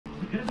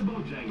to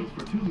Bojangles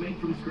for 2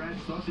 made-from-scratch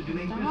sausage and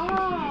egg biscuits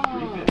for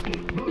just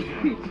 $3.50.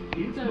 Bojangles,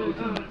 it's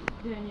Bojangles.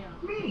 Danielle.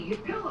 Me, your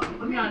pillow.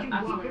 Imagine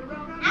walking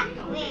around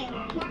on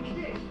Watch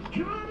this.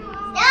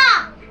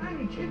 Stop! I'm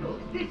in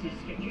tickles. This is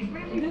Sketch's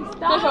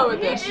Stop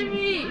hitting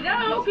me!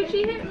 No, because she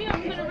hit me.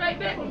 I'm gonna right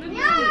back.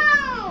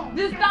 No!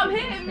 Just stop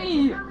hitting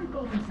me! There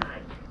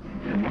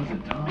was a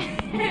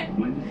time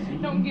when the sea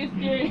Don't get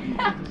scared. into the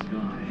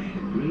sky,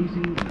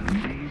 raising an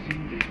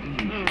amazing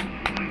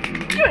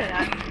behemoth. You're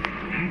not.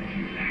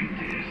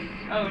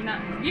 Oh,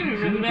 not. Give me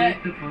really bad.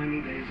 The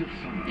final days of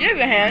summer. Use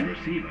your hand.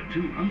 Receive a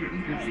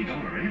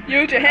 $250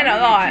 Use your hand a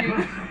lot.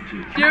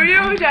 You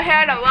use your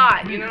hand a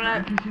lot. You know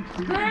that?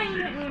 Dang,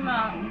 hit me in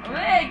my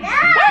leg.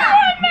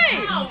 What me?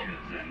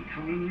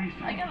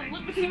 I gotta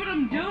look to see what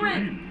I'm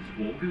doing.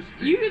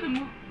 You do the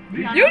move.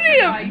 You need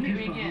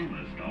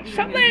to.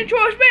 Stop letting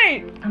towards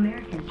me.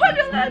 Put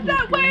your legs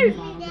that way.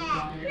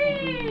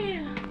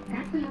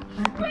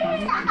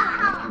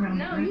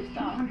 No, you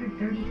stop. I'm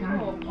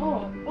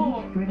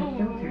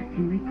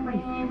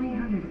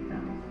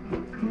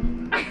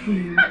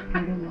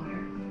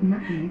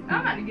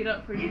about to get up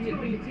for you.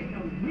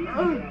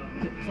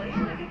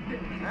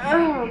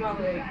 Oh, my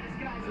leg.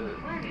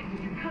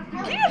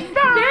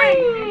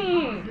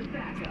 Dang!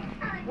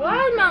 Why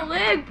is my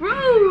leg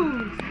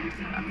bruised?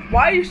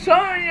 Why are you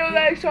sewing your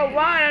leg so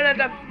wide?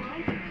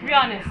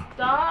 Rihanna,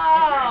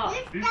 stop!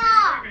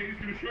 Stop!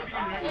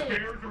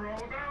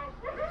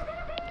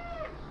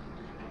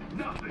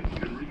 Nothing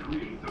can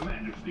recreate the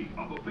majesty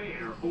of a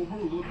bear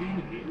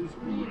overlooking his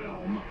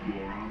realm.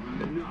 More often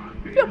than not,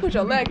 You put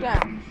your leg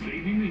down.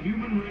 saving the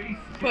human race.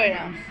 Put it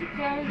down.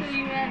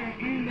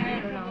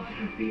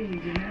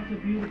 Feelings, and that's a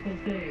beautiful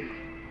day.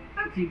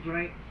 That seems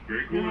right.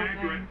 Very cool,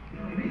 accurate.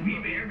 We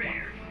Bear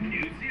Bear.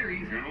 New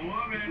series. Gonna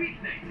love it.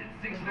 Weeknights at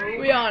 6:30.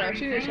 Rihanna,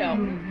 she needs help.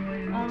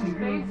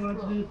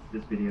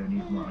 This video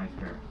needs more ice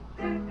cream.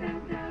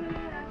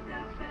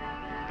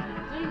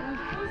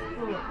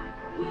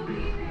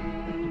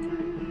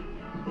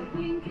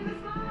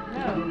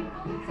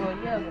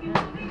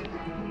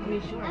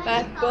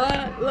 Black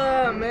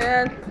Butler,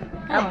 man.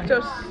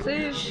 Episode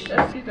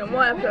season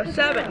 1, episode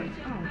 7.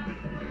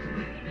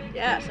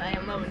 Yes, I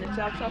am loving this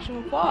episode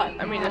so far.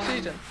 I mean, the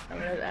season. I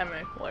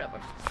mean, whatever.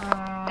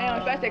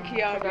 Anyway, back to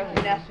Kiara,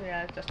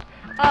 Vanessa,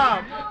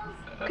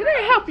 can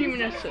I help you,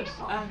 Ministers?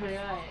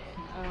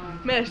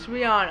 Miss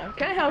Rihanna,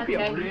 can I help you?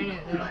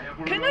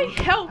 Can I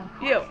help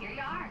you?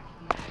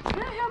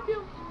 Can I help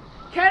you?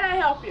 Can I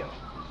help you?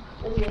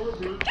 Get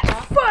the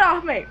foot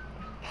off me!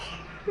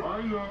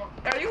 Are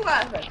you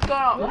laughing? Go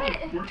on.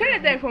 Take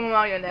that thing from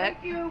around your neck.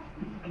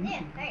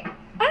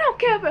 I don't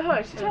care if it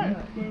hurts.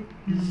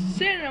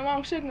 Sending the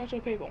wrong signal to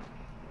people.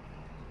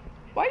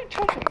 Why are you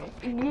touching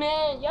me?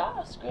 Man,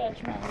 y'all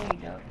scratch my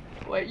leg though.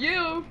 Wait,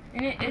 you?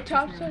 It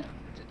Talk to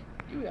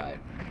you be alright.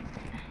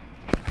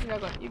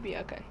 You be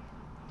okay.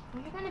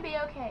 You're gonna be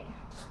okay.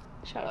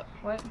 Shut up.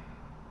 What?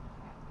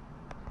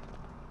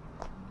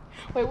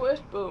 Wait,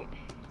 where's Boo?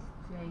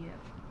 Yeah.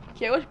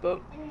 Kia, where's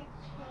Boo?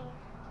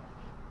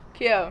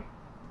 Kia,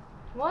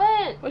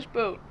 What? where's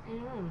Boo?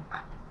 Mm.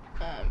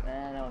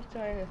 Man, I was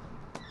trying to.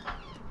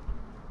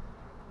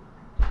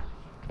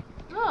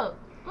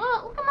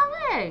 Look at my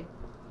leg.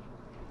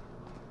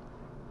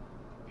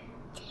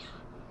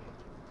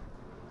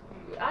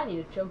 I need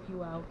to choke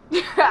you out.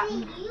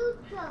 Hmm. You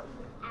choke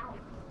me out.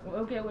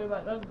 Okay, what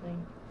about the other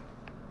thing?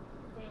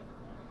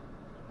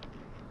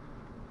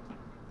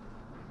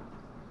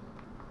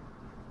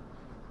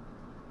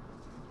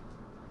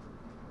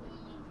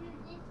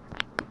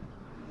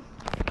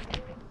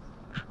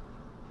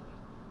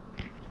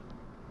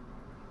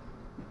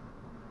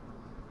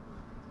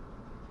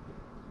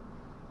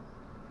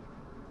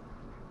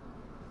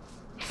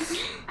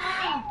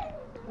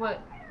 What?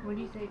 What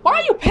do you say? Why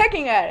are you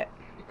pecking at it?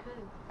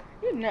 Because.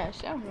 You're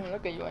nasty. I don't want to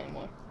look at you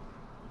anymore.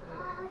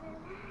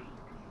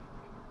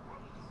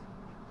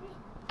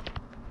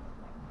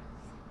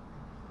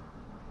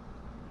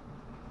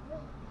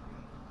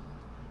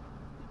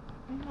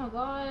 Oh my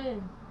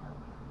god.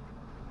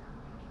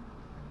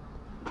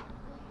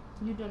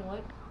 You done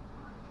what?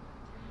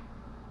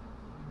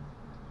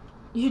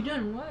 You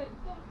done what?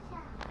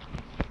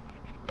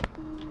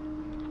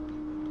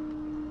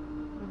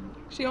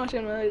 She wants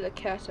to know the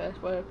cat, that's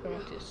what I pretty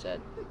much just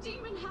said. The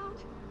demon hound,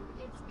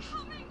 it's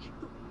coming.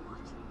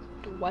 What?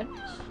 The what?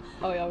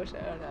 Oh, yeah, I was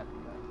saying that.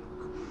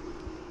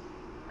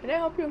 Can I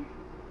help you?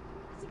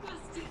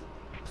 Sebastian.